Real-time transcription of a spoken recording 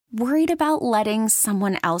Worried about letting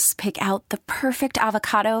someone else pick out the perfect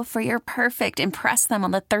avocado for your perfect impress them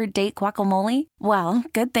on the third date guacamole? Well,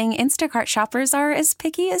 good thing Instacart shoppers are as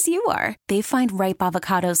picky as you are. They find ripe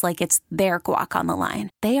avocados like it's their guac on the line.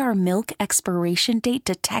 They are milk expiration date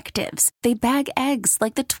detectives. They bag eggs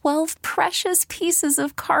like the 12 precious pieces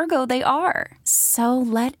of cargo they are. So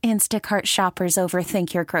let Instacart shoppers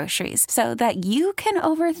overthink your groceries so that you can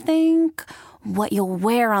overthink what you'll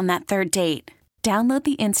wear on that third date. Download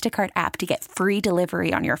the Instacart app to get free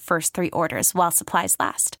delivery on your first 3 orders while supplies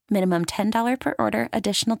last. Minimum $10 per order.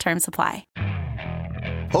 Additional terms apply.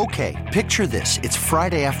 Okay, picture this. It's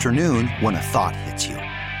Friday afternoon when a thought hits you.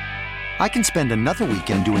 I can spend another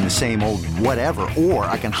weekend doing the same old whatever, or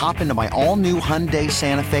I can hop into my all-new Hyundai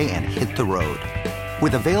Santa Fe and hit the road.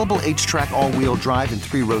 With available H-Track all-wheel drive and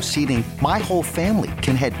 3-row seating, my whole family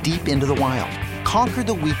can head deep into the wild. Conquer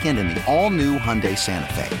the weekend in the all-new Hyundai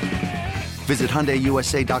Santa Fe. Visit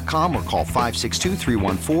HyundaiUSA.com or call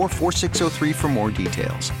 562-314-4603 for more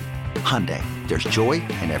details. Hyundai, there's joy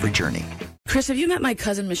in every journey. Chris, have you met my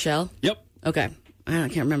cousin Michelle? Yep. Okay. I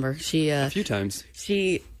can't remember. A few times.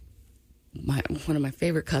 One of my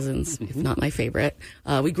favorite cousins, if not my favorite.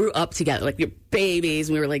 We grew up together, like we were babies,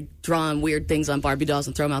 and we were like drawing weird things on Barbie dolls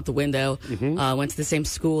and throw them out the window. Went to the same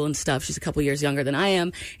school and stuff. She's a couple years younger than I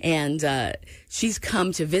am, and she's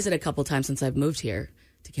come to visit a couple times since I've moved here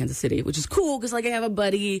to Kansas City, which is cool because like I have a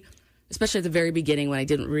buddy, especially at the very beginning when I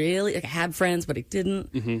didn't really, like I had friends, but I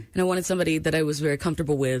didn't. And I wanted somebody that I was very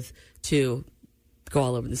comfortable with to go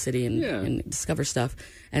all over the city and discover stuff.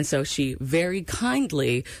 And so she very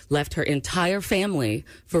kindly left her entire family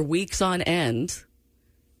for weeks on end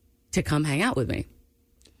to come hang out with me.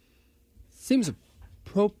 Seems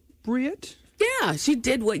appropriate. Yeah, she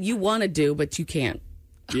did what you want to do, but you can't.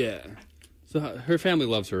 Yeah. So her family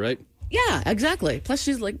loves her, right? Yeah, exactly. Plus,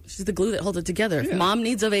 she's the glue that holds it together. Yeah. If mom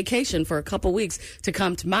needs a vacation for a couple weeks to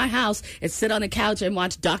come to my house and sit on a couch and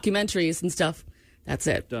watch documentaries and stuff, that's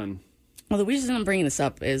it. Done. Well, the reason I'm bringing this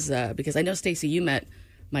up is because I know, Stacey, you met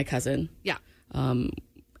my cousin. Yeah. I'm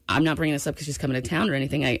not bringing this up because she's coming to town or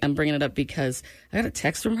anything. I'm bringing it up because I got a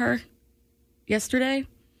text from her yesterday.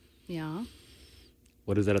 Yeah.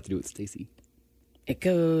 What does that have to do with Stacey? It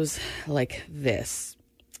goes like this.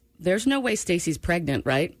 There's no way Stacey's pregnant,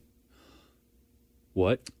 right?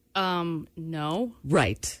 What? No.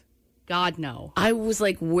 Right. God, no. I was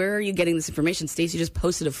like, where are you getting this information? Stacey just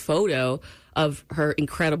posted a photo of her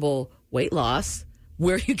incredible weight loss.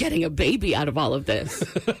 Where are you getting a baby out of all of this?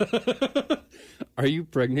 Are you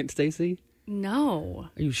pregnant, Stacey? No.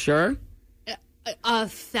 Are you sure?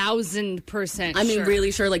 1,000% I mean, sure.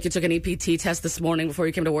 really sure? Like you took an EPT test this morning before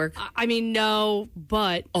you came to work? I mean, no,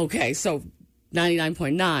 but... Okay, so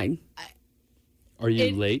 99.9. Are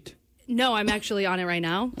you late? No, I'm actually on it right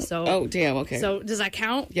now. So. Oh, damn, okay. So does that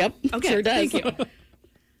count? Yep, Okay, sure does. thank you.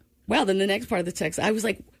 Well, then the next part of the text, I was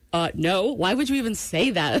like, no, why would you even say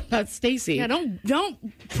that about Stacey? Yeah,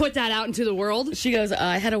 don't put that out into the world. She goes,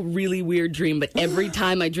 I had a really weird dream, but every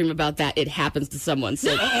time I dream about that, it happens to someone.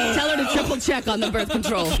 So tell her to triple check on the birth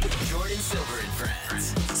control. Jordan Silver and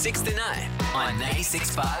Friends, 6 to 9 on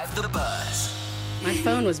 96.5 The Buzz. My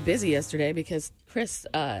phone was busy yesterday because, Chris,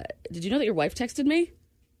 did you know that your wife texted me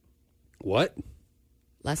What?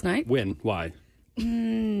 last night? When? Why?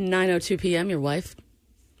 9:02 p.m., your wife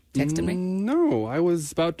texted me. No, I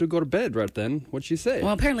was about to go to bed right then. What'd she say?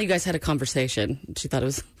 Well, apparently you guys had a conversation. She thought it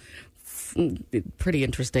was pretty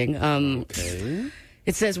interesting. Okay.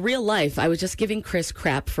 It says, real life, I was just giving Chris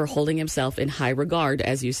crap for holding himself in high regard,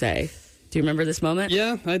 as you say. Do you remember this moment?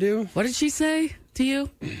 Yeah, I do. What did she say to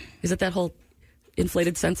you? Is it that whole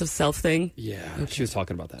inflated sense of self thing? Yeah, she was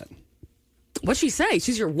talking about that. What'd she say?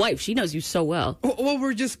 She's your wife. She knows you so well. Well,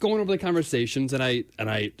 we're just going over the conversations,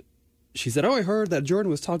 and she said, "Oh, I heard that Jordan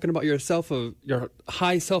was talking about your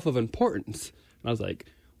high self of importance." And I was like,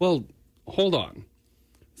 "Well, hold on.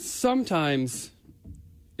 Sometimes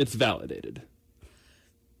it's validated.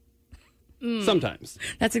 Sometimes."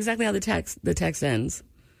 That's exactly how the text ends.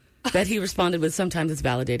 That he responded with, "Sometimes it's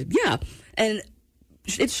validated." Yeah, and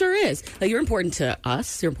it sure is. Like, you're important to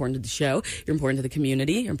us. You're important to the show. You're important to the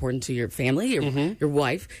community. You're important to your family, your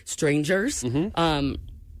wife, strangers.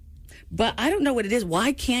 But I don't know what it is.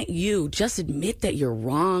 Why can't you just admit that you're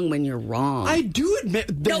wrong when you're wrong? I do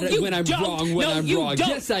admit that when I'm wrong when I'm wrong. Don't.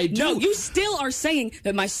 Yes, I do. No, you still are saying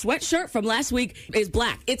that my sweatshirt from last week is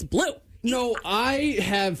black. It's blue. No, I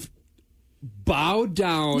have bowed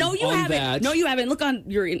down No, you on haven't. that. No, you haven't. Look on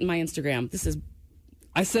my Instagram. This is...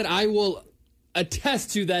 I said I will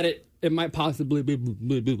attest to that it might possibly be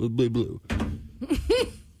blue.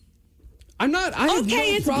 I'm not. I have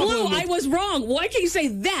Okay, no it's problem blue. with- I was wrong. Why can't you say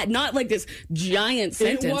that? Not like this giant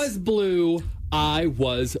sentence. It was blue. I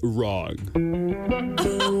was wrong.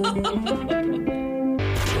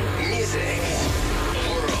 Music,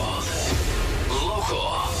 world, local,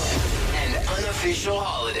 and unofficial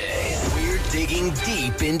holidays. We're digging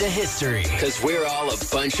deep into history because we're all a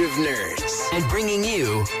bunch of nerds. And bringing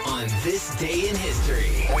you on This Day in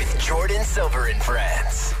History with Jordan Silver and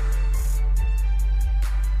Friends.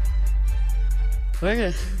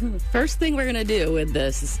 First thing we're gonna do with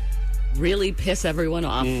this is really piss everyone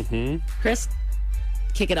off. Chris,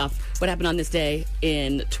 kick it off. What happened on this day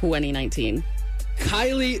in 2019?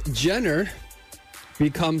 Kylie Jenner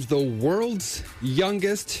becomes the world's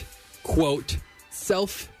youngest, quote,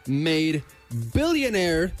 self-made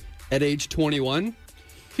billionaire at age 21.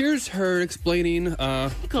 Here's her explaining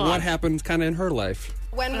what happened kind of in her life.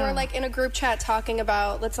 When we're like in a group chat talking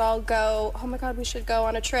about, let's all go, oh my God, we should go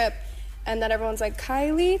on a trip. And then everyone's like,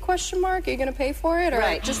 Kylie, question mark, are you going to pay for it? Or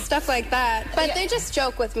Right. just stuff like that. But they just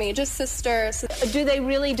joke with me, just sisters. Do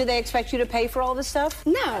they expect you to pay for all this stuff?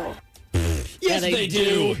 No. Yes, they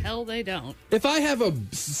do. Hell, they don't. If I have a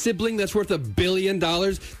sibling that's worth $1 billion,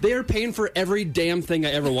 they are paying for every damn thing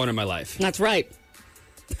I ever want in my life. That's right.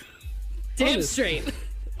 Damn straight.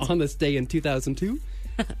 On this day in 2002,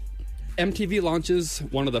 MTV launches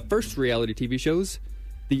one of the first reality TV shows,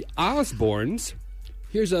 The Osbournes.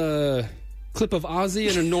 Here's a clip of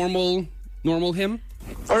Ozzy in a normal hymn.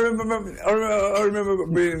 I remember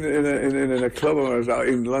being in a club when I was out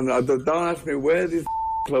in London. Don't ask me where this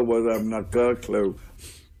club was. I've not got a clue.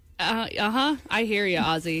 I hear you,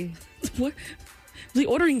 Ozzy. What? Was he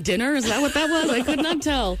ordering dinner? Is that what that was? I could not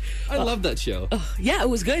tell. I love that show. Yeah, it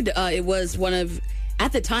was good. It was one of,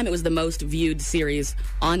 at the time, it was the most viewed series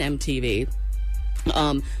on MTV.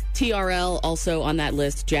 TRL also on that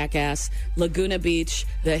list, Jackass, Laguna Beach,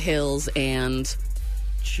 The Hills, and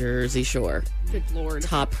Jersey Shore. Good Lord.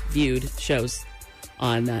 Top viewed shows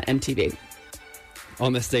on MTV.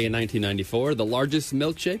 On this day in 1994, the largest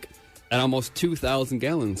milkshake at almost 2,000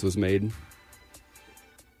 gallons was made.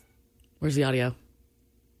 Where's the audio?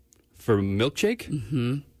 For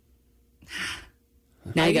milkshake?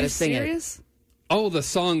 Now you got to sing it. Serious? Oh, the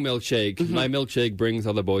song Milkshake. My milkshake brings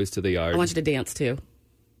all the boys to the yard. I want you to dance too.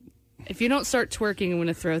 If you don't start twerking, I'm going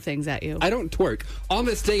to throw things at you. I don't twerk. On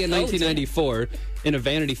this day in 1994, in a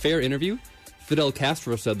Vanity Fair interview, Fidel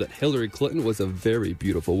Castro said that Hillary Clinton was a very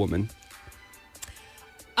beautiful woman.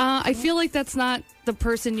 I feel like that's not the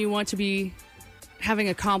person you want to be having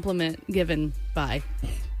a compliment given by.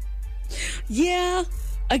 Yeah,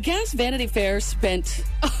 I guess Vanity Fair spent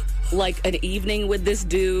like an evening with this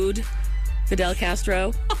dude, Fidel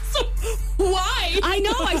Castro. Why? I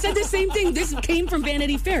know, I said the same thing. This came from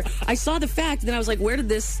Vanity Fair. I saw the fact, then I was like, where did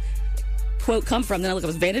this quote come from? Then I looked, it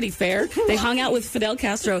was Vanity Fair. They hung out with Fidel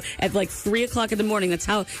Castro at like 3 o'clock in the morning. That's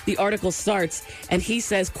how the article starts. And he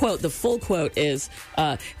says, quote, the full quote is,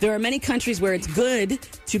 there are many countries where it's good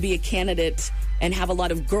to be a candidate and have a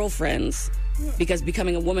lot of girlfriends because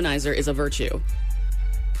becoming a womanizer is a virtue.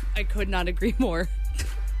 I could not agree more.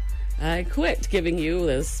 I quit giving you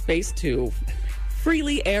the space to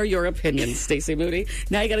freely air your opinions, Stacey Moody.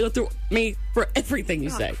 Now you got to go through me for everything you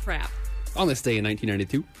say. Crap. On this day in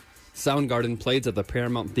 1992, Soundgarden plays at the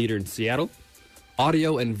Paramount Theater in Seattle.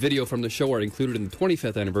 Audio and video from the show are included in the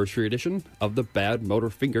 25th anniversary edition of The Bad Motor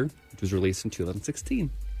Finger, which was released in 2016.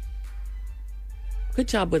 Good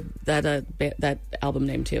job with that album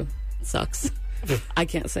name, too. It sucks. I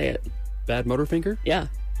can't say it. Bad Motor Finger? Yeah.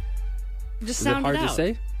 Just Is it sound hard it out. to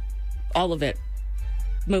say? All of it.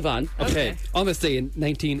 Move on. Okay. On this day in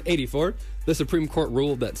 1984, the Supreme Court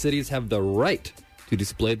ruled that cities have the right to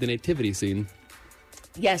display the nativity scene.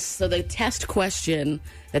 Yes, so the test question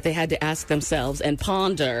that they had to ask themselves and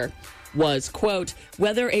ponder was, quote,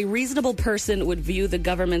 whether a reasonable person would view the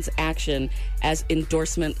government's action as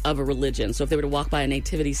endorsement of a religion. So if they were to walk by a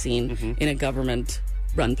nativity scene in a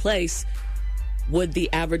government-run place, would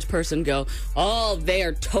the average person go, oh, they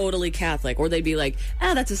are totally Catholic? Or they'd be like,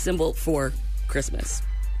 that's a symbol for Christmas.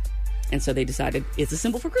 And so they decided it's a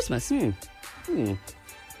symbol for Christmas. On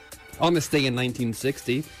this day in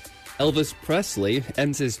 1960, Elvis Presley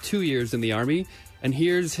ends his 2 years in the Army, and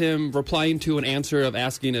here's him replying to an answer of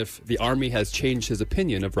asking if the Army has changed his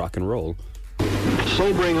opinion of rock and roll.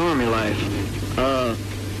 Sobering Army life.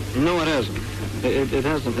 No, it hasn't. It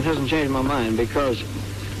hasn't changed my mind because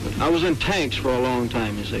I was in tanks for a long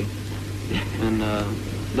time, you see. And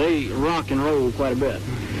they rock and roll quite a bit.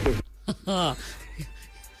 Oh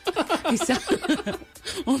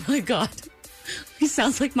my God. He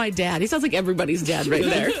sounds like my dad. He sounds like everybody's dad right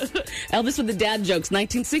there. Elvis with the dad jokes,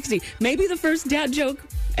 1960. Maybe the first dad joke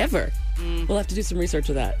ever. We'll have to do some research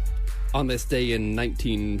of that. On this day in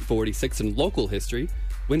 1946 in local history,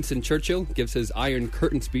 Winston Churchill gives his Iron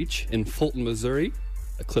Curtain speech in Fulton, Missouri.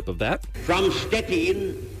 A clip of that. From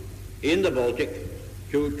Stettin in the Baltic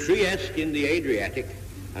to Trieste in the Adriatic,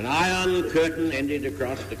 an iron curtain ended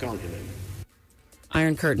across the continent.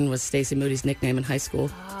 Iron Curtain was Stacey Moody's nickname in high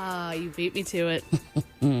school. Ah, you beat me to it.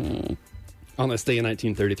 On this day in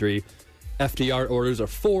 1933, FDR orders a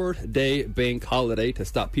 4-day bank holiday to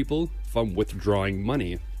stop people from withdrawing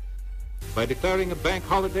money. By declaring a bank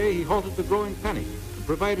holiday, he halted the growing panic and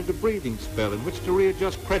provided a breathing spell in which to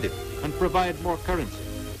readjust credit and provide more currency.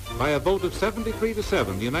 By a vote of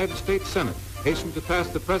 73-7, the United States Senate hastened to pass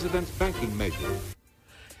the president's banking measure.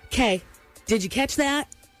 Okay, did you catch that?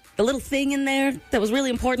 The little thing in there that was really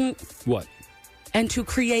important? What? And to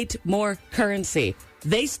create more currency.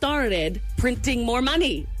 They started printing more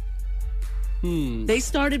money. They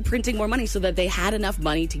started printing more money so that they had enough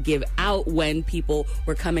money to give out when people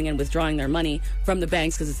were coming and withdrawing their money from the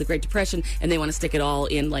banks because it's the Great Depression and they want to stick it all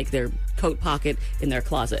in like their coat pocket in their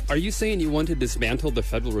closet. Are you saying you want to dismantle the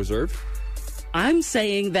Federal Reserve? I'm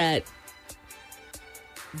saying that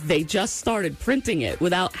they just started printing it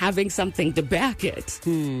without having something to back it.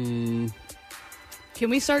 Can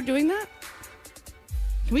we start doing that?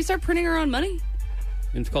 Can we start printing our own money?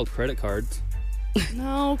 It's called credit cards.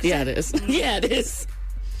 No. Yeah, it is. Yeah, it is.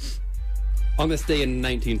 On this day in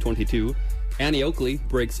 1922, Annie Oakley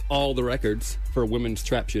breaks all the records for women's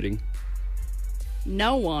trap shooting.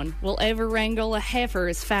 No one will ever wrangle a heifer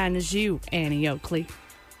as fine as you, Annie Oakley.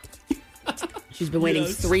 She's been waiting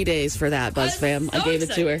 3 days for that, BuzzFam. I gave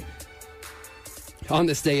it to her. On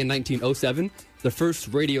this day in 1907, the first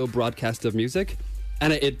radio broadcast of music,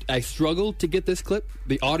 and I struggled to get this clip.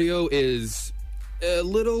 The audio is a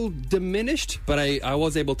little diminished, but I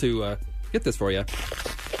was able to get this for you.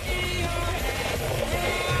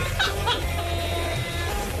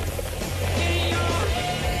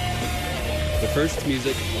 The first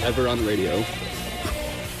music ever on radio.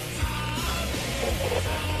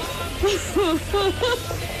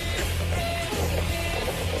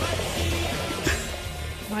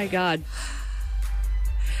 My God.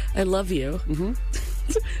 I love you.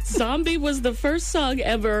 Zombie was the first song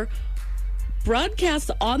ever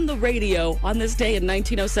broadcast on the radio on this day in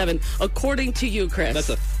 1907, according to you, Chris. That's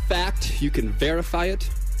a fact. You can verify it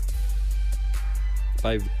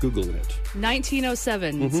by Googling it.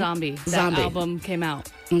 1907, Zombie. That album came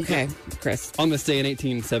out. Okay, Chris. On this day in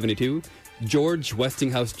 1872, George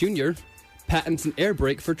Westinghouse Jr. patents an air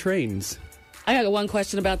brake for trains. I got one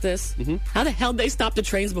question about this. How the hell did they stop the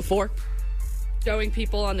trains before? Throwing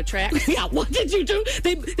people on the track. Yeah, what did you do?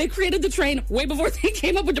 They created the train way before they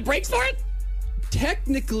came up with the brakes for it?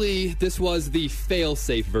 Technically, this was the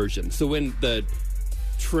fail-safe version. So when the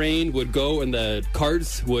train would go and the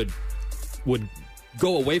cars would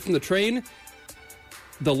go away from the train,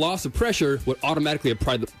 the loss of pressure would automatically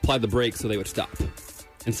apply the brakes so they would stop.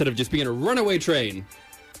 Instead of just being a runaway train.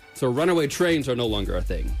 So runaway trains are no longer a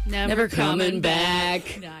thing. Never coming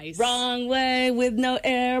back. Nice. Wrong way with no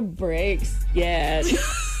air brakes yet.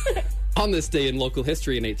 On this day in local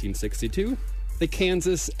history in 1862, the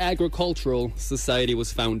Kansas Agricultural Society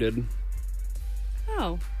was founded.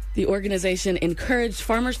 Oh. The organization encouraged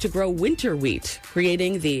farmers to grow winter wheat,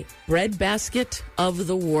 creating the breadbasket of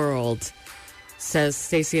the world. Says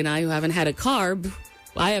Stacey and I, who haven't had a carb.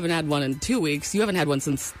 I haven't had one in 2 weeks. You haven't had one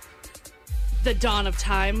since the dawn of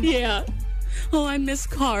time. Yeah. Oh, I miss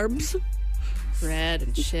carbs. Bread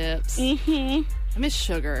and chips. I miss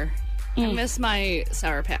sugar. I miss my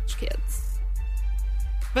Sour Patch Kids.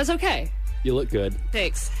 But it's okay. You look good.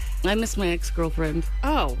 Thanks. I miss my ex-girlfriend.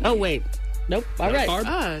 Oh, wait. Nope. All right.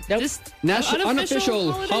 Nope. Just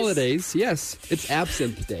unofficial holidays. Yes. It's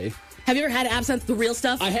Absinthe Day. Have you ever had absinthe, the real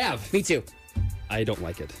stuff? I have. Me too. I don't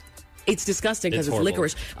like it. It's disgusting because it's horrible.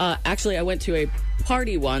 licorice. Actually, I went to a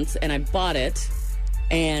party once and I bought it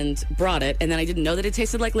and brought it, and then I didn't know that it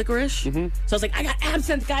tasted like licorice. So I was like, I got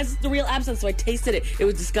absinthe, guys. It's the real absinthe. So I tasted it. It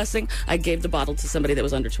was disgusting. I gave the bottle to somebody that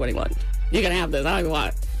was under 21. You're going to have this. I don't even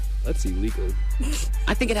want it. That's illegal.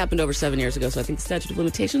 I think it happened over 7 years ago, so I think the statute of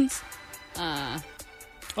limitations. All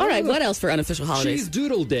right, what else for unofficial holidays? Cheese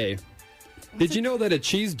Doodle Day. Did you know that a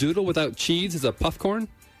cheese doodle without cheese is a puff corn?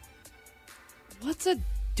 What's a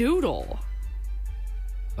doodle?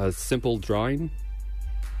 A simple drawing?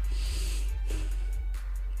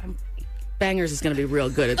 Bangers is going to be real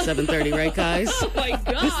good at 7:30, right, guys? Oh, my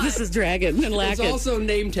God. This is Dragon and Lackett. It's also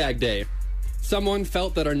Name Tag Day. Someone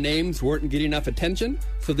felt that our names weren't getting enough attention,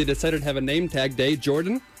 so they decided to have a name tag day.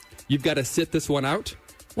 Jordan, you've got to sit this one out.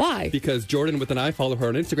 Why? Because Jordan with an I, follow her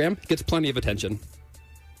on Instagram, gets plenty of attention.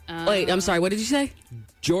 Wait, I'm sorry. What did you say?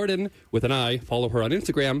 Jordan, with an I, follow her on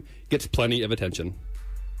Instagram, gets plenty of attention.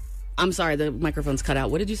 I'm sorry, the microphone's cut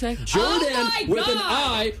out. What did you say? Jordan, with an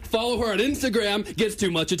I, follow her on Instagram, gets too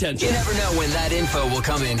much attention. You never know when that info will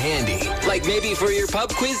come in handy. Like maybe for your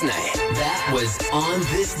pub quiz night. That was On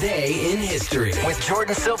This Day in History with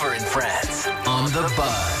Jordan Silver and friends on the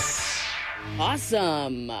bus.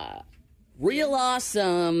 Awesome. Real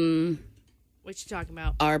awesome. What you talking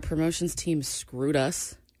about? Our promotions team screwed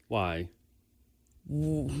us. Why?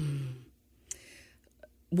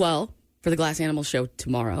 Well, for the Glass Animal show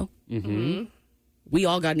tomorrow, we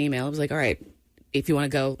all got an email. It was like, all right, if you want to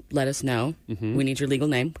go, let us know. We need your legal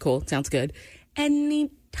name. Cool. Sounds good.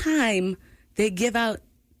 Anytime they give out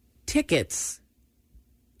tickets,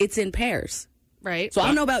 it's in pairs. Right. So I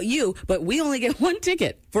don't know about you, but we only get one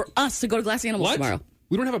ticket for us to go to Glass Animals tomorrow.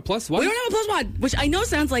 We don't have a plus one? We don't have a plus one, which I know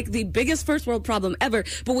sounds like the biggest first world problem ever,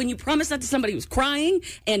 but when you promise that to somebody who's crying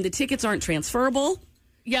and the tickets aren't transferable.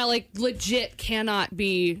 Yeah, like legit cannot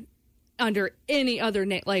be under any other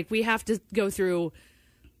name. Like we have to go through,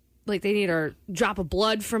 like they need our drop of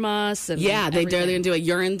blood from us. And yeah, they're everything. going to do a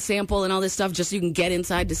urine sample and all this stuff just so you can get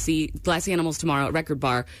inside to see Glass Animals tomorrow at Record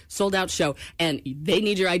Bar. Sold out show. And they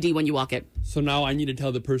need your ID when you walk in. So now I need to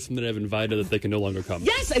tell the person that I've invited that they can no longer come.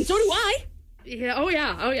 Yes, and so do I. Yeah. Oh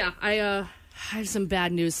yeah. I have some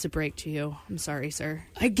bad news to break to you. I'm sorry, sir.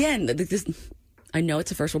 Again, I know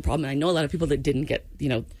it's a first world problem. And I know a lot of people that didn't get,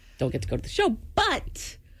 don't get to go to the show,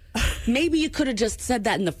 but maybe you could have just said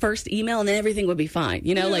that in the first email and then everything would be fine.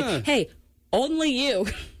 Like, hey, only you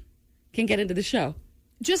can get into the show.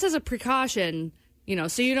 Just as a precaution,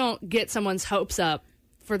 so you don't get someone's hopes up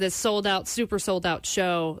for this super sold out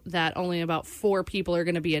show that only about 4 people are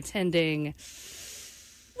going to be attending.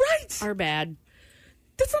 Right. Our bad.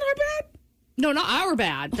 That's not our bad. No, not our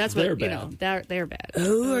bad. That's what, They're bad. They're bad.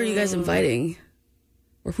 Who are you guys inviting?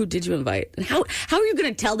 Or who did you invite? And how are you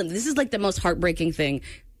going to tell them? This is like the most heartbreaking thing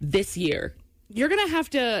this year. You're going to have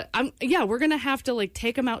to, we're going to have to like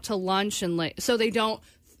take them out to lunch and so they don't,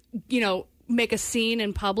 make a scene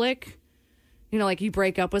in public. Like you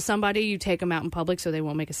break up with somebody, you take them out in public so they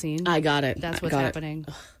won't make a scene. I got it. That's what's happening.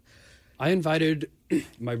 I invited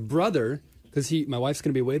my brother because my wife's going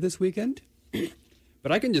to be away this weekend.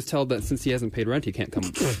 But I can just tell that since he hasn't paid rent, he can't come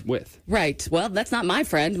with. Right. Well, that's not my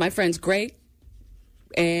friend. My friend's great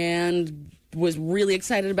and was really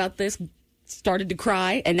excited about this. Started to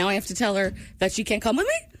cry, and now I have to tell her that she can't come with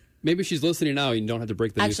me? Maybe she's listening now and you don't have to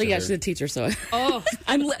break the news to Actually, yeah, her. she's a teacher, so Oh.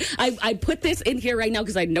 I put this in here right now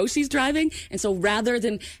because I know she's driving, and so rather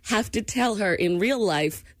than have to tell her in real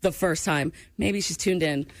life the first time, maybe she's tuned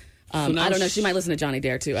in. I don't know. She might listen to Johnny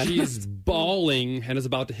Dare, too. She's bawling and is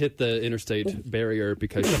about to hit the interstate barrier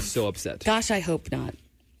because she's so upset. Gosh, I hope not.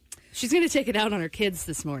 She's going to take it out on her kids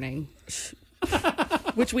this morning.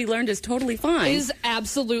 Which we learned is totally fine. Is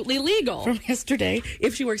absolutely legal. From yesterday,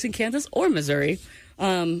 if she works in Kansas or Missouri.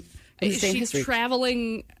 She's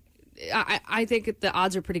traveling. I think the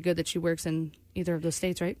odds are pretty good that she works in either of those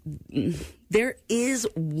states, right? There is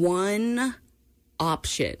one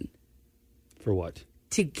option. For what?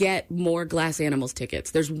 To get more Glass Animals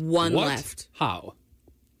tickets. There's one left. How?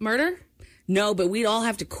 Murder? No, but we'd all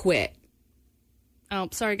have to quit. Oh,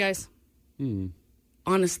 sorry, guys.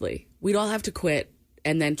 Honestly, we'd all have to quit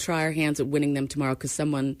and then try our hands at winning them tomorrow because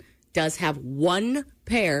someone does have one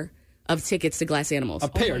pair of tickets to Glass Animals. A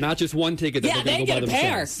pair, not just one ticket that yeah, they're going to go get by a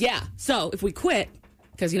pair. themselves. Yeah. So if we quit,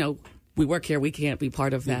 because, we work here, we can't be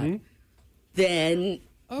part of that, then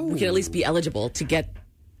we can at least be eligible to get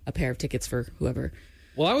a pair of tickets for whoever.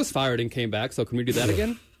 Well, I was fired and came back, so can we do that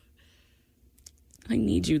again? I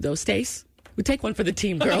need you, though, Stace. We take one for the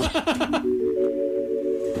team, girl.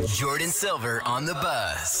 Jordan Silver on the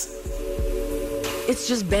bus. It's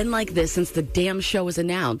just been like this since the damn show was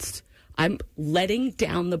announced. I'm letting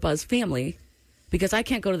down the Buzz family because I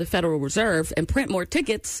can't go to the Federal Reserve and print more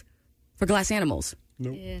tickets for Glass Animals.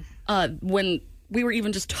 Nope. Yeah. When we were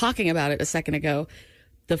even just talking about it a second ago,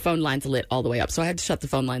 the phone lines lit all the way up. So I had to shut the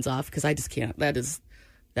phone lines off because I just can't. That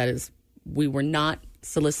is, we were not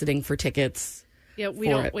soliciting for tickets. Yeah, we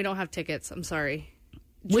don't have tickets. I'm sorry.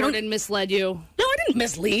 We Jordan misled you. No, I didn't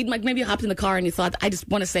mislead. Like maybe you hopped in the car and you thought, I just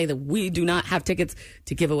want to say that we do not have tickets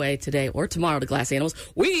to give away today or tomorrow to Glass Animals.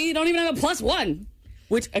 We don't even have a +1,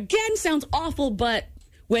 which again sounds awful, but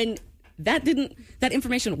when that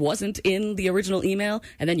information wasn't in the original email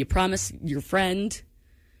and then you promise your friend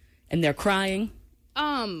and they're crying.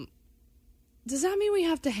 Does that mean we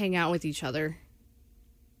have to hang out with each other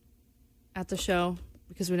at the show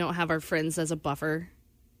because we don't have our friends as a buffer?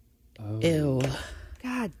 Oh. Ew.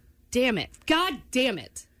 God damn it. God damn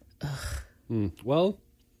it. Well,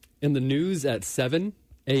 in the news at 7,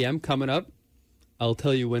 a.m. coming up. I'll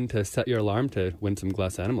tell you when to set your alarm to win some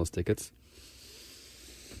Glass Animals tickets.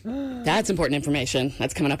 That's important information.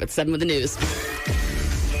 That's coming up at 7 with the news.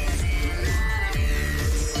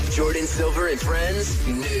 Jordan Silver and Friends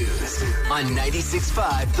News on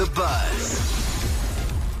 96.5 The Buzz.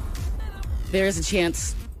 There's a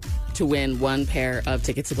chance to win one pair of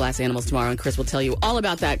tickets to Glass Animals tomorrow, and Chris will tell you all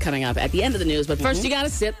about that coming up at the end of the news. But first, you got to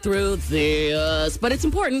sit through this. But it's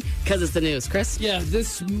important because it's the news, Chris. Yeah,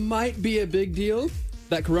 this might be a big deal.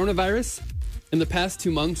 That coronavirus, in the past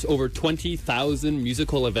 2 months, over 20,000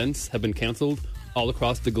 musical events have been canceled all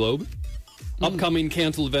across the globe. Upcoming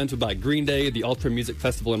canceled events would be Green Day, the Ultra Music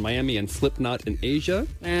Festival in Miami, and Slipknot in Asia.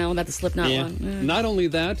 Well, about the Slipknot one. Not only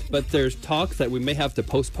that, but there's talk that we may have to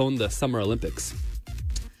postpone the Summer Olympics.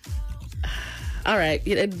 All right,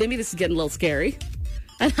 maybe this is getting a little scary.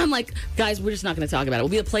 And I'm like, guys, we're just not going to talk about it. We'll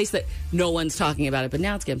be a place that no one's talking about it, but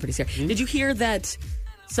now it's getting pretty scary. Did you hear that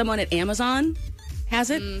someone at Amazon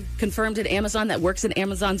has it? Confirmed at Amazon that works in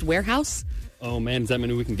Amazon's warehouse? Oh, man, does that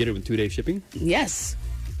mean we can get it with 2-day shipping? Yes.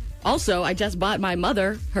 Also, I just bought my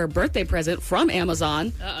mother her birthday present from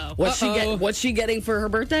Amazon. Uh-oh. What's she getting for her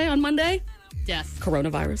birthday on Monday? Yes.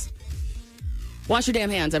 Coronavirus. Wash your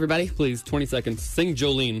damn hands, everybody. Please, 20 seconds. Sing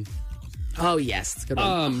Jolene. Oh, yes. It's a good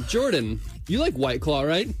one. Jordan, you like White Claw,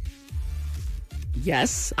 right?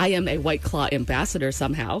 Yes, I am a White Claw ambassador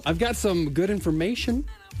somehow. I've got some good information,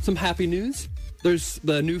 some happy news. There's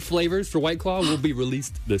the new flavors for White Claw will be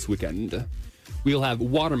released this weekend. We'll have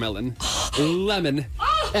watermelon, lemon,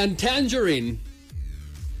 and tangerine.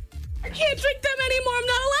 I can't drink them anymore. I'm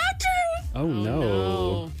not allowed to. Oh,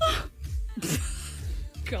 no.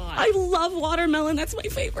 God. I love watermelon. That's my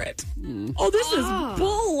favorite. Oh, this is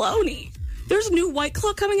baloney. There's a new White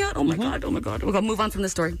Claw coming out. Oh, my God. Oh, my God. We're going to move on from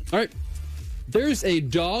this story. All right. There's a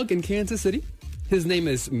dog in Kansas City. His name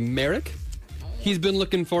is Merrick. He's been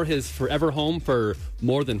looking for his forever home for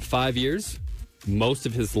more than 5 years, most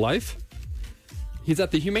of his life. He's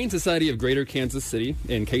at the Humane Society of Greater Kansas City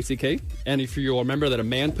in KCK. And if you'll remember that a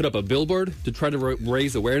man put up a billboard to try to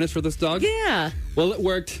raise awareness for this dog. Yeah. Well, it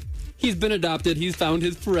worked. He's been adopted. He's found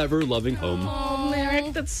his forever loving home. Oh,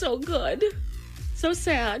 Merrick, that's so good. So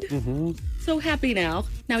sad. So happy now.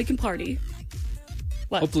 Now he can party.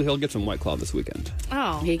 What? Hopefully he'll get some White Claw this weekend.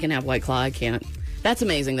 Oh. He can have White Claw. I can't. That's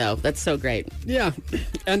amazing, though. That's so great. Yeah.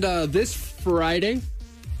 And this Friday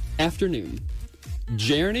afternoon,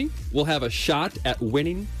 Jeremy will have a shot at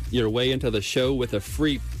winning your way into the show with a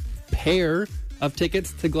free pair of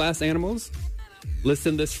tickets to Glass Animals.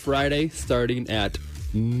 Listen this Friday starting at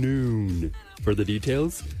noon for the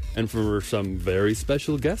details and for some very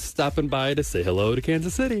special guests stopping by to say hello to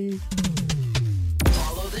Kansas City.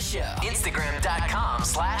 Follow the show.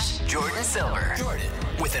 Instagram.com/Jordan Silver. Jordan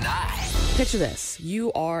with an I. Picture this.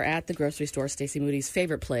 You are at the grocery store, Stacey Moody's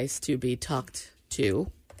favorite place to be talked to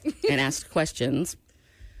and asked questions.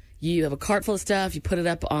 You have a cart full of stuff. You put it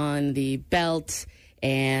up on the belt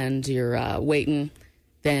and you're waiting.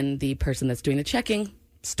 Then the person that's doing the checking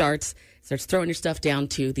starts throwing your stuff down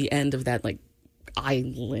to the end of that, like,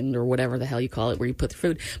 island or whatever the hell you call it, where you put the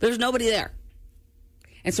food. But there's nobody there.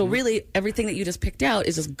 And so really everything that you just picked out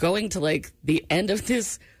is just going to, like, the end of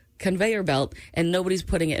this conveyor belt and nobody's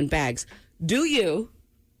putting it in bags. Do you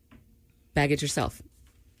bag it yourself?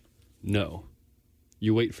 No.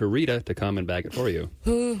 You wait for Rita to come and bag it for you.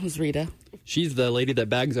 Who's Rita? She's the lady that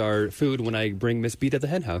bags our food when I bring Miss B to the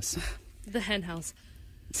hen house. The hen house.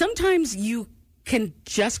 Sometimes you can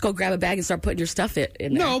just go grab a bag and start putting your stuff in there.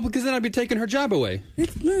 No, because then I'd be taking her job away.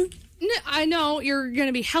 I know you're going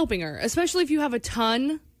to be helping her, especially if you have a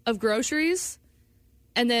ton of groceries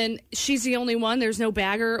and then she's the only one. There's no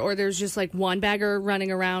bagger, or there's just like one bagger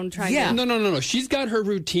running around trying to... No. She's got her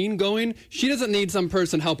routine going. She doesn't need some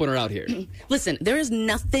person helping her out here. Listen, there is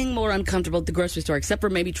nothing more uncomfortable at the grocery store, except for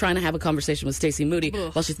maybe trying to have a conversation with Stacey Moody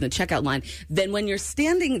while she's in the checkout line, than when you're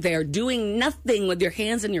standing there doing nothing with your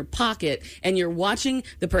hands in your pocket and you're watching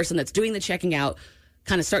the person that's doing the checking out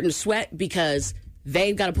kind of starting to sweat because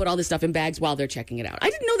they've got to put all this stuff in bags while they're checking it out. I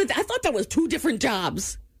didn't know that. I thought that was two different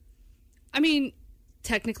jobs. I mean...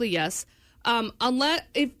 Technically, yes. Unless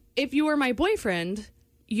if you are my boyfriend,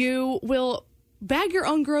 you will bag your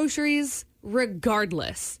own groceries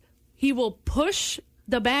regardless. He will push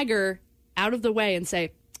the bagger out of the way and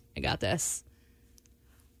say, "I got this."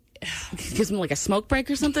 Gives him like a smoke break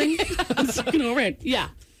or something. Right. Yeah,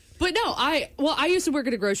 but no. I used to work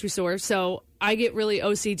at a grocery store, so I get really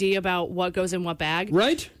OCD about what goes in what bag.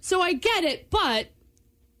 Right. So I get it, but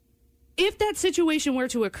if that situation were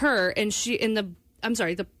to occur and the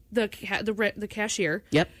cashier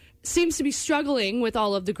seems to be struggling with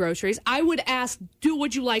all of the groceries, I would ask,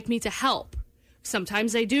 would you like me to help?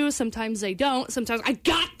 Sometimes they do, sometimes they don't. Sometimes I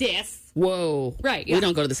got this. Whoa. Right, yeah. We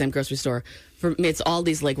don't go to the same grocery store. For me, it's all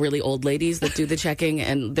these like really old ladies that do the checking,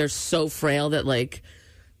 and they're so frail that like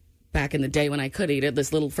back in the day when I could eat it,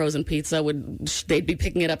 this little frozen pizza they'd be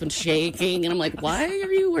picking it up and shaking, and I'm like, why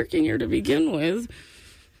are you working here to begin with?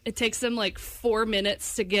 It takes them like 4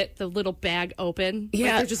 minutes to get the little bag open. Yeah.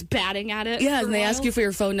 Like they're just batting at it. Yeah, and they ask you for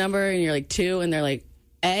your phone number, and you're like 2, and they're like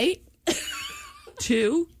 8,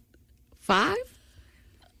 2, 5.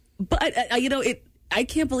 But I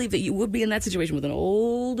can't believe that you would be in that situation with an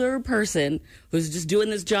older person who's just doing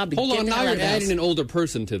this job. Hold on, now you're adding house. an older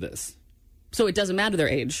person to this. So it doesn't matter their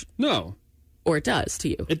age. No. Or it does to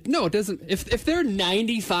you. No, it doesn't. If they're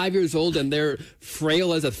 95 years old and they're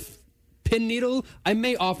frail as a pin needle, I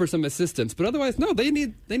may offer some assistance. But otherwise, no, they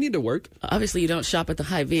need to work. Obviously, you don't shop at the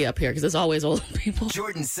Hy-Vee up here because there's always old people.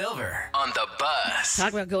 Jordan Silver on the bus.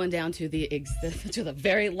 Talk about going down to the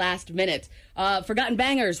very last minute. Forgotten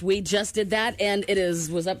Bangers, we just did that, and it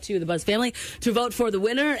was up to the Buzz family to vote for the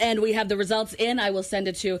winner, and we have the results in. I will send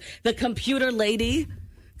it to the computer lady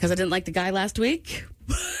because I didn't like the guy last week.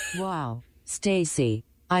 Wow, Stacy,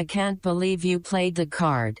 I can't believe you played the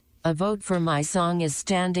card. A vote for my song is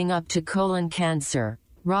Standing Up to Colon Cancer.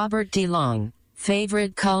 Robert DeLong.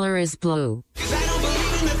 Favorite color is blue.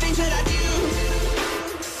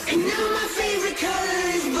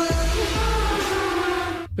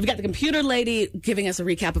 We've got the computer lady giving us a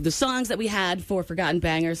recap of the songs that we had for Forgotten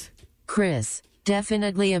Bangers. Chris,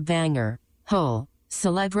 definitely a banger. Hole,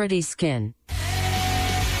 Celebrity Skin.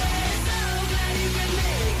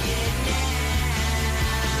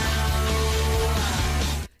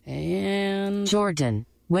 And Jordan,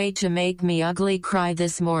 way to make me ugly cry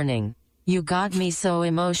this morning. You got me so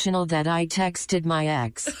emotional that I texted my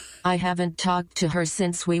ex. I haven't talked to her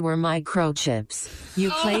since we were microchips.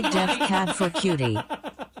 You played Death Cab for Cutie.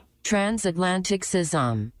 Transatlantic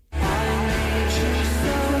Sism.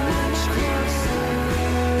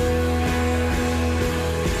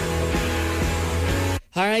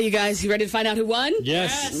 All right, you guys, you ready to find out who won?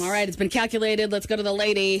 Yes. All right, it's been calculated. Let's go to the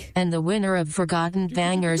lady. And the winner of Forgotten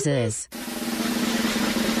Bangers is...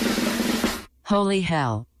 Holy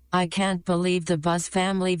hell. I can't believe the Buzz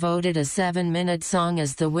family voted a 7-minute song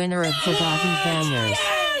as the winner of Forgotten Bangers.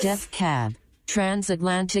 Yes! Death Cab.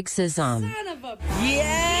 Transatlantic Sism.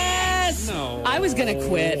 Yes! No. I was going to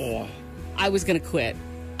quit.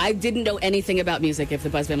 I didn't know anything about music if the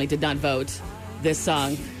Buzz family did not vote this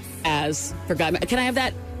song as Forgotten. Can I have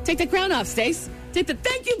that? Take the crown off, Stace.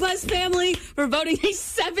 Thank you, Buzz family, for voting a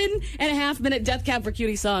 7.5-minute Death Cab for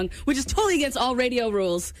Cutie song, which is totally against all radio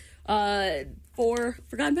rules, for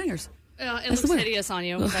Forgotten Bangers. It looks hideous on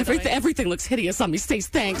you. Everything looks hideous on me, Stace.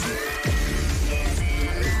 Thanks.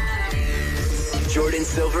 Jordan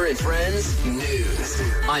Silver and Friends News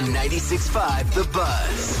on 96.5 The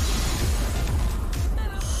Buzz.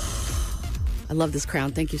 I love this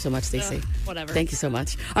crown. Thank you so much, Stacey. Whatever. Thank you so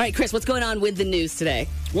much. All right, Chris, what's going on with the news today?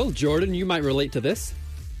 Well, Jordan, you might relate to this.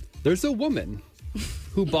 There's a woman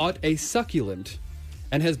who bought a succulent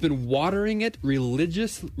and has been watering it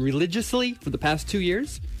religiously for the past 2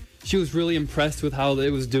 years. She was really impressed with how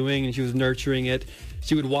it was doing, and she was nurturing it.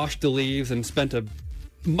 She would wash the leaves and spent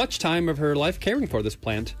much time of her life caring for this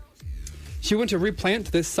plant. She went to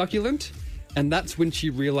replant this succulent, and that's when she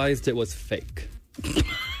realized it was fake.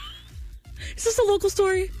 Is this a local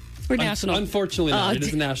story or national? Unfortunately not. It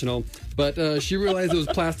is national. But she realized it was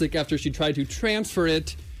plastic after she tried to transfer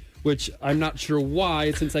it, which I'm not sure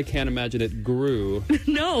why, since I can't imagine it grew.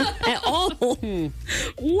 No, at all.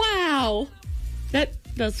 Wow. That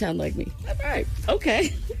does sound like me. All right. Okay.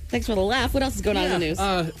 Thanks for the laugh. What else is going on in the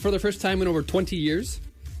news? For the first time in over 20 years,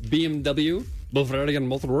 BMW, Bavarian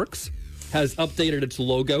Motorworks, has updated its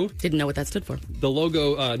logo. Didn't know what that stood for. The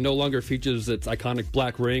logo no longer features its iconic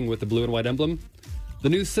black ring with the blue and white emblem. The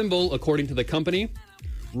new symbol, according to the company,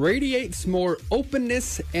 radiates more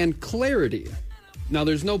openness and clarity. Now,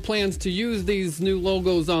 there's no plans to use these new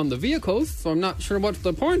logos on the vehicles, so I'm not sure what's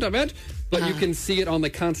the point of it, but you can see it on the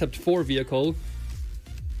Concept 4 vehicle.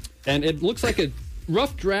 And it looks like a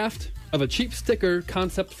rough draft of a cheap sticker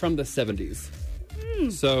concept from the 70s.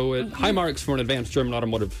 So, high marks for an advanced German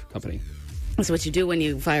automotive company. That's what you do when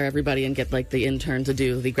you fire everybody and get, like, the intern to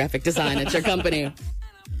do the graphic design at your company.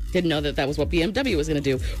 Didn't know that was what BMW was going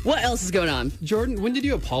to do. What else is going on? Jordan, when did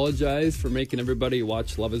you apologize for making everybody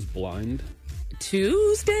watch Love is Blind?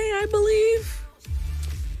 Tuesday, I believe.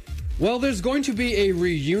 Well, there's going to be a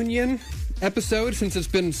reunion episode since it's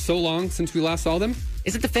been so long since we last saw them.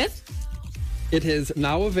 Is it the 5th? It is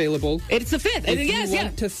now available. It's the 5th. If you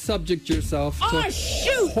want to subject yourself to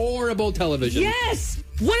shoot! horrible television. Yes!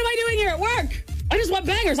 What am I doing here at work? I just want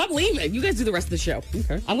bangers. I'm leaving. You guys do the rest of the show.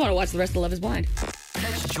 Okay. I'm going to watch the rest of Love is Blind.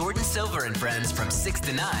 Catch Jordan Silver and Friends from 6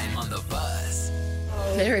 to 9 on The Buzz.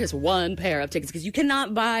 There is one pair of tickets because you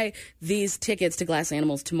cannot buy these tickets to Glass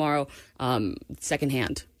Animals tomorrow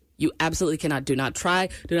secondhand. You absolutely cannot. Do not try.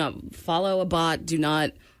 Do not follow a bot. Do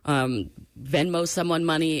not Venmo someone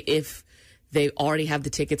money if they already have the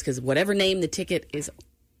tickets, because whatever name the ticket is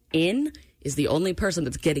in is the only person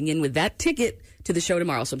that's getting in with that ticket to the show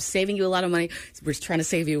tomorrow. So I'm saving you a lot of money. We're trying to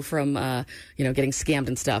save you from, getting scammed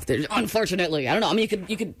and stuff. Unfortunately, I don't know. I mean,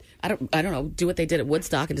 you could, I don't know, do what they did at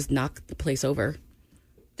Woodstock and just knock the place over.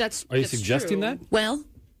 Are you suggesting true. that? Well,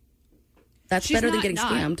 that's She's better than not getting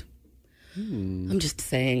not. scammed. I'm just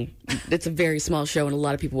saying, it's a very small show and a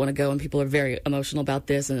lot of people want to go and people are very emotional about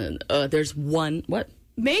this. And there's one, what?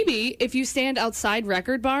 Maybe if you stand outside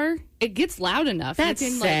Record Bar, it gets loud enough. That's you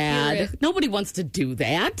can, sad. hear it. Nobody wants to do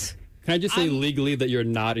that. Can I just say legally that you're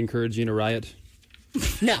not encouraging a riot?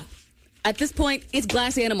 No. At this point, it's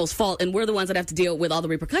Glass Animals' fault, and we're the ones that have to deal with all the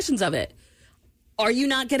repercussions of it. Are you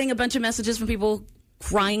not getting a bunch of messages from people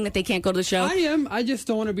crying that they can't go to the show? I am. I just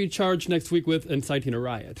don't want to be charged next week with inciting a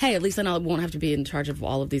riot. Hey, at least then I won't have to be in charge of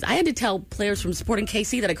all of these. I had to tell players from Sporting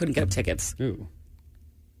KC that I couldn't get up tickets. Ooh.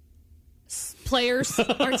 Players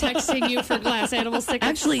are texting you for Glass Animals tickets?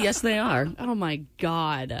 Actually, yes, they are. Oh, my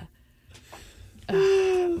God.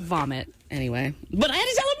 Vomit. Anyway. But I had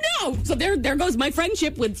to tell them no. So there goes my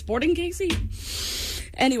friendship with Sporting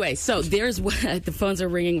KC. Anyway, so there's what the phones are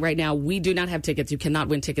ringing right now. We do not have tickets. You cannot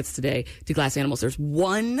win tickets today to Glass Animals. There's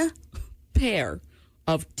one pair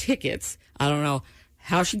of tickets. I don't know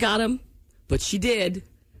how she got them, but she did.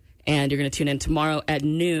 And you're going to tune in tomorrow at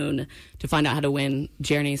noon to find out how to win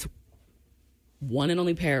Jeremy's one and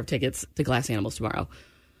only pair of tickets to Glass Animals tomorrow.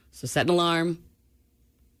 So set an alarm.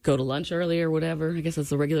 Go to lunch early or whatever. I guess that's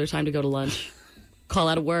the regular time to go to lunch. Call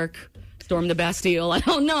out of work. Storm the Bastille. I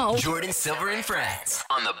don't know. Jordan Silver and Friends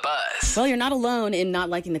on The Buzz. Well, you're not alone in not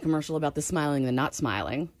liking the commercial about the smiling and the not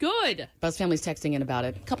smiling. Good. Buzz family's texting in about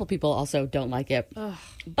it. A couple people also don't like it. Ugh.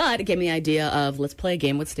 But it gave me the idea of let's play a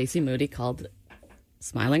game with Stacey Moody called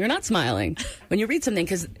Smiling or Not Smiling. When you read something,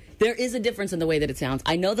 because there is a difference in the way that it sounds.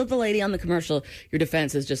 I know that the lady on the commercial, your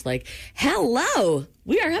defense is just like, hello,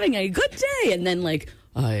 we are having a good day. And then like,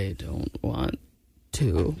 I don't want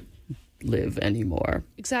to live anymore.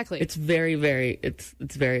 Exactly. It's very, very, it's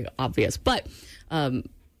very obvious. But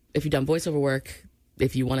if you've done voiceover work,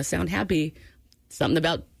 if you want to sound happy, something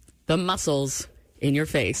about the muscles in your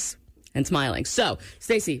face and smiling. So,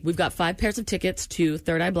 Stacey, we've got 5 pairs of tickets to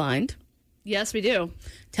Third Eye Blind. Yes, we do.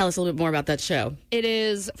 Tell us a little bit more about that show. It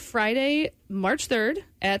is Friday, March 3rd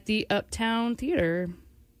at the Uptown Theater.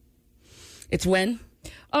 It's when?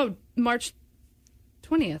 Oh, March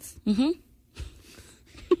 20th. Mm-hmm.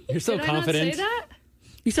 You're so Did confident. I not say that?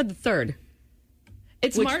 You said the 3rd.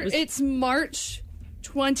 It's March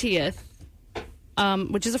 20th,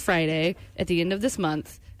 which is a Friday at the end of this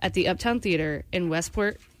month at the Uptown Theater in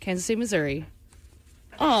Westport, Kansas City, Missouri.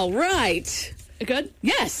 All right. Good?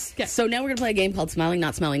 Yes. Okay. So now we're going to play a game called Smiling,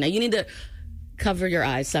 Not Smiling. Now you need to cover your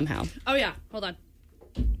eyes somehow. Oh, yeah. Hold on.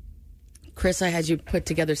 Chris, I had you put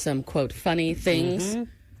together some, quote, funny things. Mm-hmm.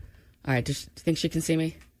 All right. Do you think she can see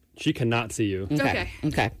me? She cannot see you. Okay.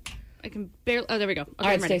 I can barely... Oh, there we go. Okay, All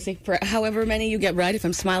right, I'm ready. Stacey. For however many you get right, if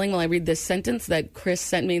I'm smiling while I read this sentence that Chris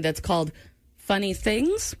sent me that's called Funny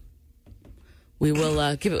Things, we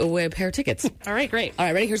will give away a pair of tickets. All right, great. All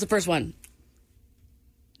right, ready? Here's the first one.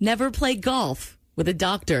 Never play golf with a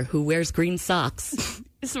doctor who wears green socks.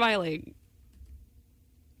 Smiling.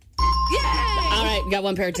 Yay! All right, got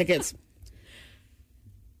one pair of tickets.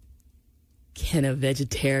 Can a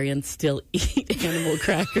vegetarian still eat animal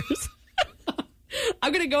crackers?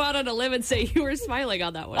 I'm going to go out on a limb and say you were smiling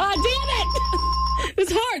on that one. Oh, damn it!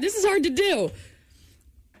 It's hard. This is hard to do.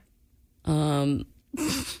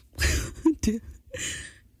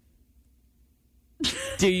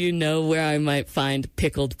 Do you know where I might find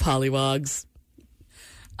pickled pollywogs?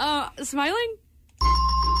 Smiling?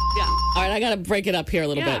 Yeah. All right, I got to break it up here a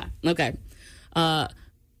little bit. Okay.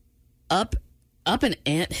 Up an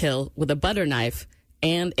anthill with a butter knife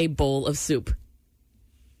and a bowl of soup.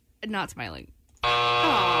 Not smiling.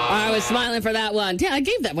 I was smiling for that one. Yeah, I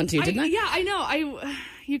gave that one to you, didn't I? Yeah, I know.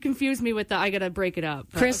 You confused me with the I got to break it up.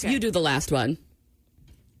 Chris, Okay. you do the last one.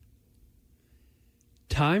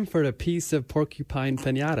 Time for a piece of porcupine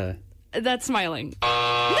pinata. That's smiling.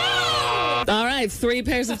 All right, 3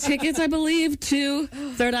 pairs of tickets, I believe, to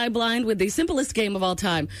Third Eye Blind with the simplest game of all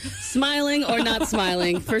time. Smiling or not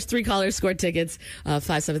smiling. First 3 callers scored tickets,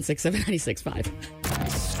 576-7965.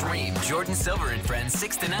 Stream Jordan Silver and Friends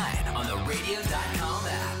 6 to 9 on the radio.com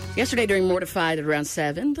app. Yesterday during Mortified at around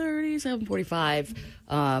 7:30, 7:45,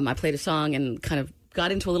 I played a song and kind of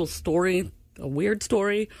got into a little story, a weird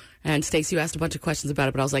story. And Stacey asked a bunch of questions about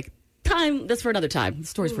it, but I was like, that's for another time. The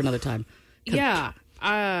story's for another time. Yeah.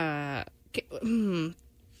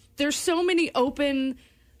 There's so many open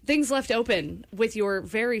things left open with your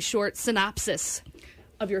very short synopsis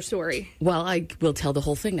of your story. Well, I will tell the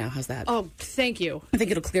whole thing now. How's that? Oh, thank you. I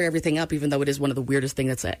think it'll clear everything up, even though it is one of the weirdest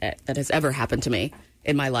things that has ever happened to me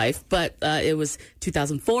in my life. But it was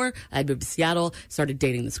 2004. I had moved to Seattle, started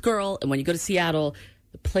dating this girl. And when you go to Seattle,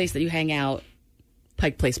 the place that you hang out,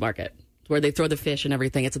 Pike Place Market, where they throw the fish and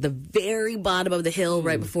everything. It's at the very bottom of the hill,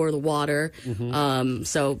 right before the water.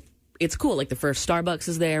 So it's cool. Like the first Starbucks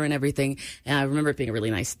is there and everything. And I remember it being a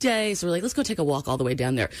really nice day. So we're like, let's go take a walk all the way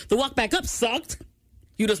down there. The walk back up sucked.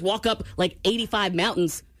 You just walk up like 85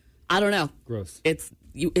 mountains. I don't know. Gross. It's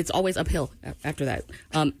always uphill after that.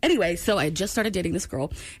 Anyway, so I had just started dating this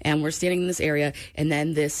girl, and we're standing in this area, and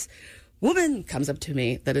then this woman comes up to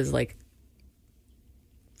me that is like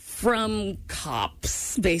from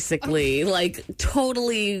Cops, basically, like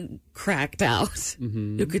totally cracked out.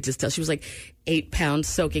 You could just tell. She was like 8 pounds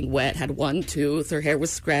soaking wet, had one tooth, her hair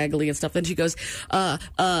was scraggly and stuff. Then she goes, I'm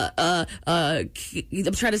trying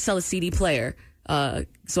to sell a CD player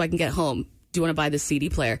so I can get home. Do you want to buy this CD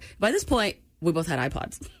player? By this point, we both had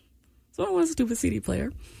iPods. So I don't want a stupid CD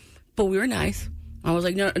player. But we were nice. I was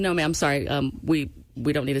like, no, ma'am, sorry.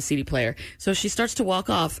 We don't need a CD player. So she starts to walk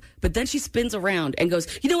off, but then she spins around and goes,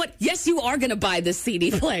 you know what? Yes, you are going to buy this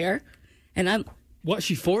CD player. And I'm... What,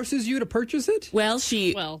 she forces you to purchase it? Well,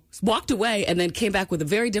 she walked away and then came back with a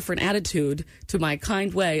very different attitude to my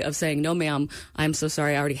kind way of saying, no, ma'am, I'm so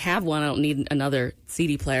sorry. I already have one. I don't need another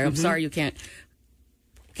CD player. I'm sorry you can't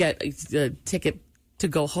get a ticket to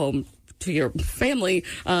go home to your family.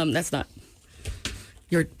 That's not...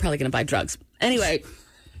 You're probably going to buy drugs. Anyway,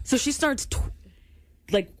 so she starts...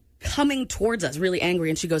 coming towards us, really angry,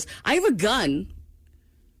 and she goes, I have a gun.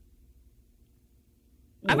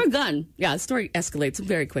 I have a gun. Yeah, the story escalates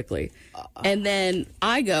very quickly. And then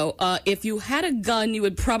I go, if you had a gun, you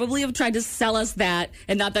would probably have tried to sell us that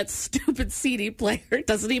and not that stupid CD player. It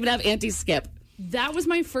doesn't even have anti-skip. That was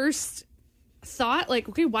my first thought. Like,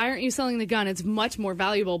 okay, why aren't you selling the gun? It's much more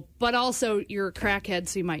valuable, but also you're a crackhead,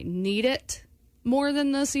 so you might need it more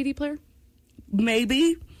than the CD player?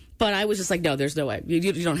 Maybe. But I was just like, no, there's no way.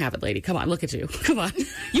 You don't have it, lady. Come on, look at you. Come on.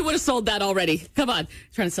 You would have sold that already. Come on.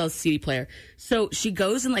 Trying to sell a CD player. So she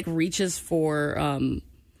goes and, reaches for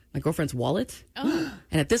my girlfriend's wallet. Oh.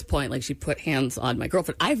 And at this point, she put hands on my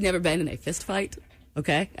girlfriend. I've never been in a fist fight,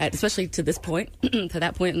 okay? Especially to this point, to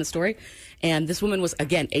that point in the story. And this woman was,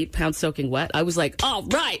 again, 8 pounds soaking wet. I was like, all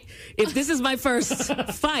right, if this is my first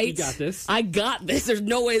fight. You got this. I got this. There's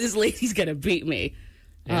no way this lady's going to beat me.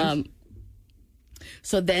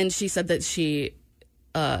 So then she said that she,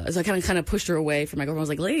 so I kind of pushed her away from my girlfriend. I was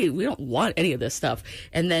like, lady, we don't want any of this stuff.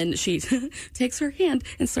 And then she takes her hand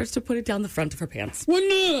and starts to put it down the front of her pants. Well,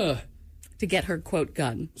 no. To get her, quote,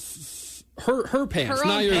 gun. Her pants,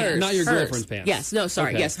 not your girlfriend's pants. Yes, no,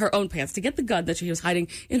 sorry. Okay. Yes, her own pants. To get the gun that she was hiding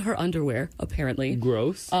in her underwear, apparently.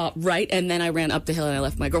 Gross. Right, and then I ran up the hill and I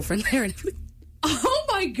left my girlfriend there. And oh,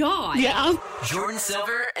 my God. Yeah. Jordan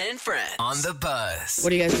Silver and friends on the bus.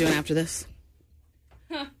 What are you guys doing after this?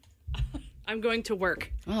 I'm going to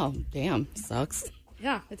work. Oh, damn. Sucks.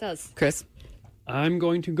 Yeah, it does. Chris? I'm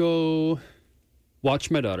going to go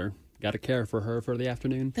watch my daughter. Got to care for her for the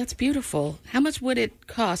afternoon. That's beautiful. How much would it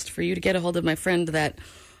cost for you to get a hold of my friend that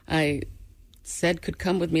I said could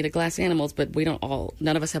come with me to Glass Animals, but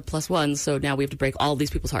none of us have +1, so now we have to break all these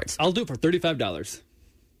people's hearts? I'll do it for $35.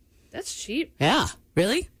 That's cheap. Yeah.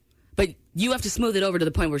 Really? But you have to smooth it over to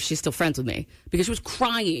the point where she's still friends with me, because she was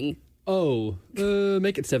crying. Oh,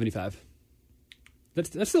 make it 75.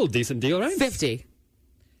 That's still a decent deal, right? 50.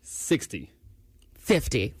 60.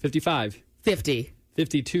 50. 55. 50.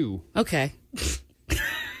 52. Okay.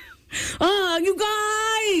 Oh, you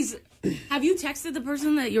guys! Have you texted the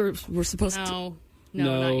person that we're supposed to?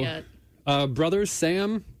 No, not yet. Brother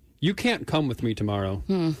Sam, you can't come with me tomorrow.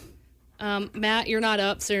 Matt, you're not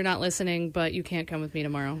up, so you're not listening, but you can't come with me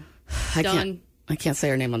tomorrow. I can't say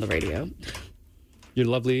her name on the radio. Your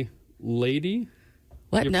lovely lady?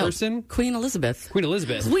 What? Your No. person? Queen Elizabeth. Queen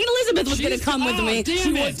Elizabeth. Queen Elizabeth was going to come with me. Damn She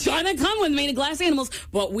it. was going to come with me to Glass Animals,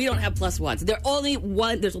 but we don't have +1s.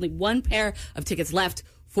 There's only one pair of tickets left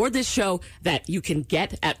for this show that you can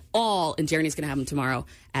get at all, and Jeremy's going to have them tomorrow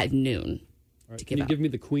at noon. All right, can you give me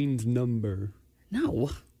the Queen's number? No.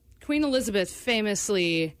 Queen Elizabeth,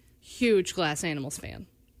 famously huge Glass Animals fan.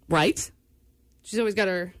 Right? She's always got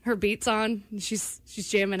her beats on. She's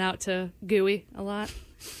jamming out to Gooey a lot.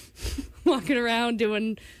 Walking around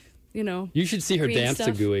doing You should see her green dance to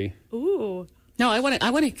stuff. Gooey. Ooh. No, I want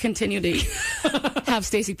to continue to have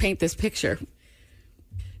Stacey paint this picture.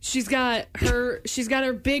 She's got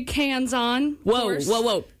her big cans on.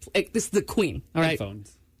 Whoa. This is the queen. All right.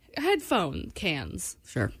 Headphone cans.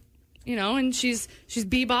 Sure. And she's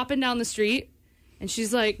bebopping down the street, and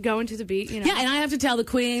she's like going to the beat. Yeah, and I have to tell the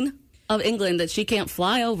Queen of England that she can't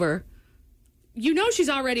fly over. She's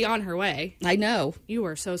already on her way. I know. You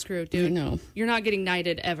are so screwed, dude. I know. You're not getting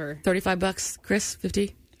knighted ever. $35, Chris.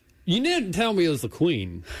 50. You didn't tell me it was the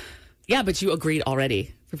Queen. Yeah, but you agreed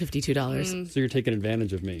already for $52. So you're taking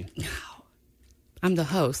advantage of me. I'm the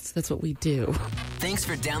host. That's what we do. Thanks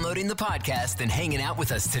for downloading the podcast and hanging out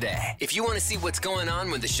with us today. If you want to see what's going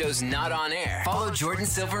on when the show's not on air, follow Jordan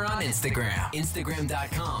Silver on Instagram.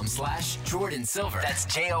 Instagram.com/Jordan Silver. That's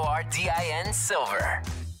JORDIN Silver.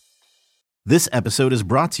 This episode is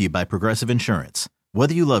brought to you by Progressive Insurance.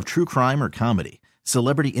 Whether you love true crime or comedy,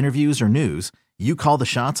 celebrity interviews or news, you call the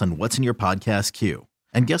shots on what's in your podcast queue.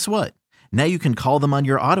 And guess what? Now you can call them on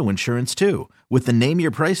your auto insurance too with the Name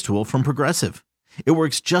Your Price tool from Progressive. It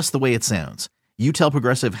works just the way it sounds. You tell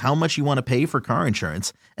Progressive how much you want to pay for car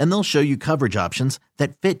insurance, and they'll show you coverage options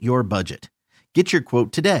that fit your budget. Get your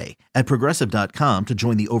quote today at Progressive.com to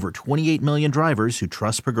join the over 28 million drivers who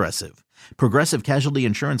trust Progressive. Progressive Casualty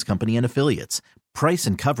Insurance Company and Affiliates. Price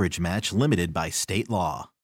and coverage match limited by state law.